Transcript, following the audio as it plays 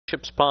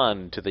Bishop's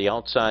Pond to the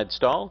outside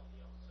stall,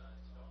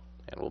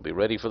 and we'll be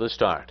ready for the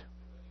start.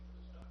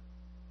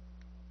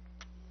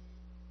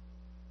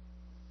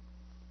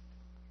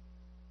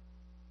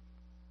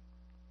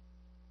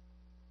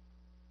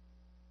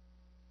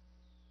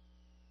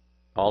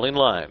 All in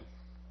line.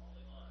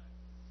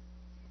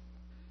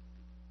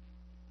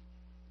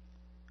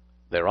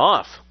 They're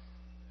off.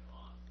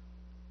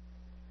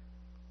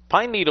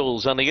 Pine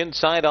Needles on the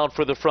inside, out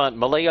for the front.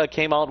 Malaya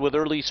came out with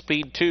early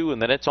speed too,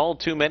 and then it's All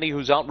Too Many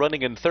who's out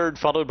running in third,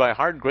 followed by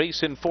Hard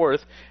Grace in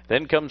fourth.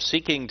 Then comes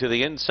Seeking to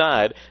the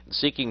inside.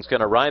 Seeking's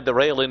going to ride the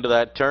rail into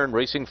that turn,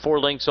 racing 4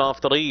 lengths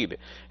off the lead.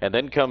 And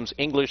then comes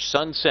English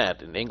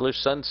Sunset, and English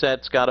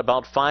Sunset's got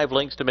about 5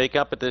 lengths to make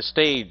up at this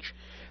stage.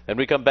 Then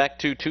we come back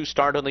to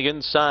start on the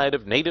inside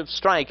of Native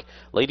Strike.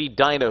 Lady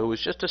Dinah, who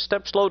was just a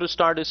step slow to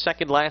start, is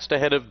second last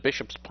ahead of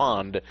Bishop's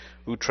Pond,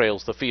 who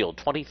trails the field.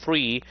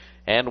 23-1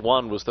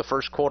 was the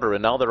first quarter,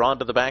 and now they're on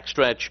to the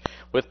backstretch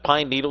with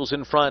Pine Needles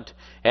in front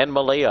and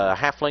Malaya a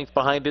half length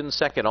behind in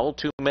second. All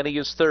Too Many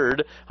is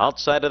third.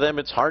 Outside of them,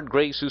 it's Hard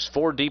Grace, who's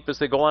 4 deep as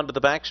they go on to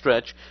the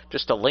backstretch,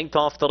 just a length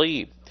off the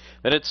lead.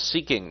 Then it's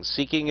Seeking.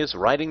 Seeking is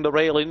riding the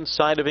rail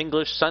inside of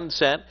English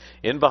Sunset.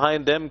 In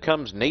behind them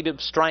comes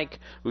Native Strike,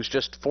 who's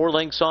just 4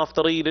 lengths off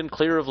the lead and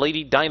clear of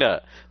Lady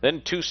Dinah.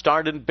 Then 2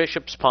 start in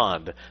Bishop's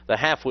Pond. The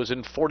half was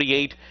in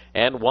 48-1,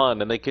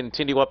 and they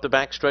continue up the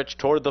backstretch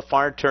toward the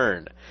far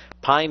turn.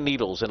 Pine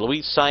Needles and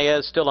Luis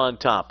Saez still on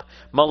top.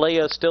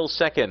 Malaya still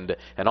second,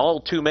 and All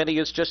Too Many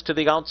is just to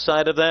the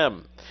outside of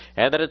them.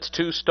 And then it's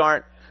 2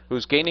 start,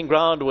 who's gaining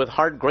ground with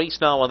Hard Grace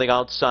now on the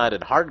outside,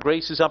 and Hard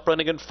Grace is up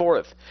running in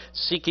fourth.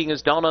 Seeking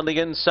is down on the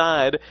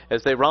inside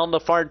as they round the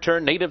far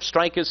turn. Native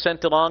Strike is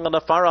sent along on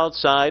the far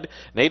outside.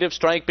 Native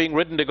Strike being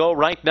ridden to go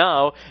right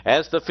now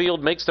as the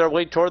field makes their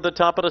way toward the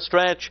top of the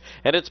stretch,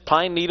 and it's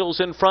Pine Needles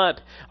in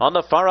front. On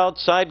the far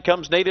outside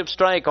comes Native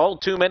Strike. All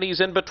Too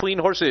Many's in between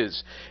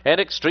horses,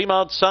 and extreme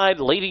outside,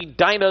 Lady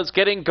Dinah's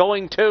getting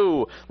going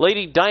too.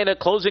 Lady Dinah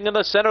closing in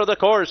the center of the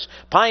course.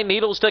 Pine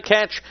Needles to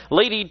catch.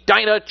 Lady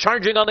Dinah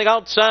charging on the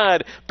outside.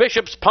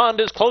 Bishop's Pond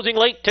is closing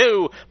late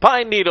too.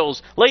 Pine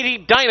Needles, Lady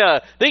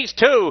Dinah, these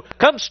two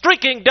come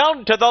streaking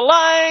down to the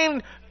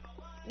line.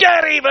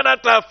 Get even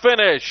at the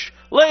finish.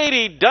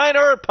 Lady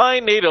Dinah or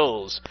Pine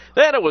Needles.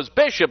 Then it was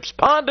Bishop's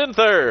Pond in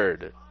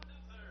third.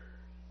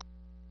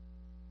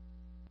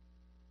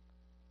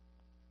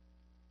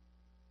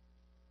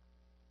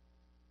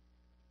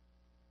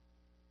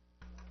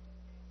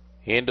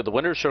 Into the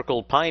winner's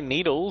circle, Pine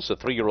Needles, a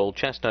 3-year-old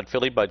chestnut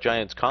filly by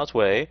Giants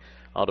Causeway,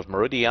 out of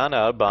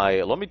Meridiana by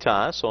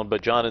Lomitas, owned by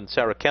John and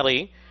Sarah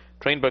Kelly,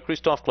 trained by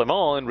Christophe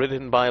Clement and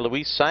ridden by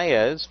Luis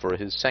Saez for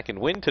his second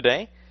win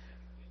today.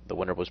 The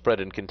winner was bred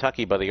in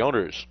Kentucky by the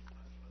owners.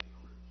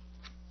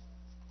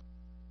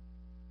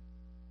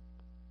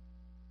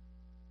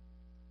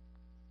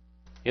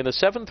 In the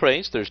 7th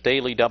race, there's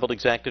daily double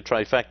exacta,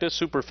 trifecta,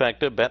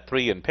 superfecta, bet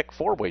 3 and pick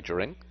 4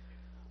 wagering.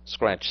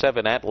 Scratch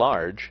 7 at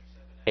large,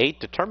 8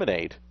 to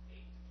terminate,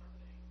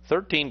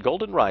 13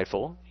 Golden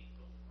Rifle,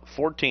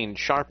 14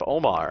 Sharp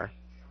Omar,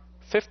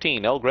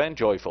 15 El Grand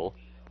Joyful,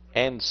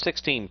 and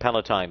 16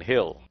 Palatine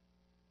Hill.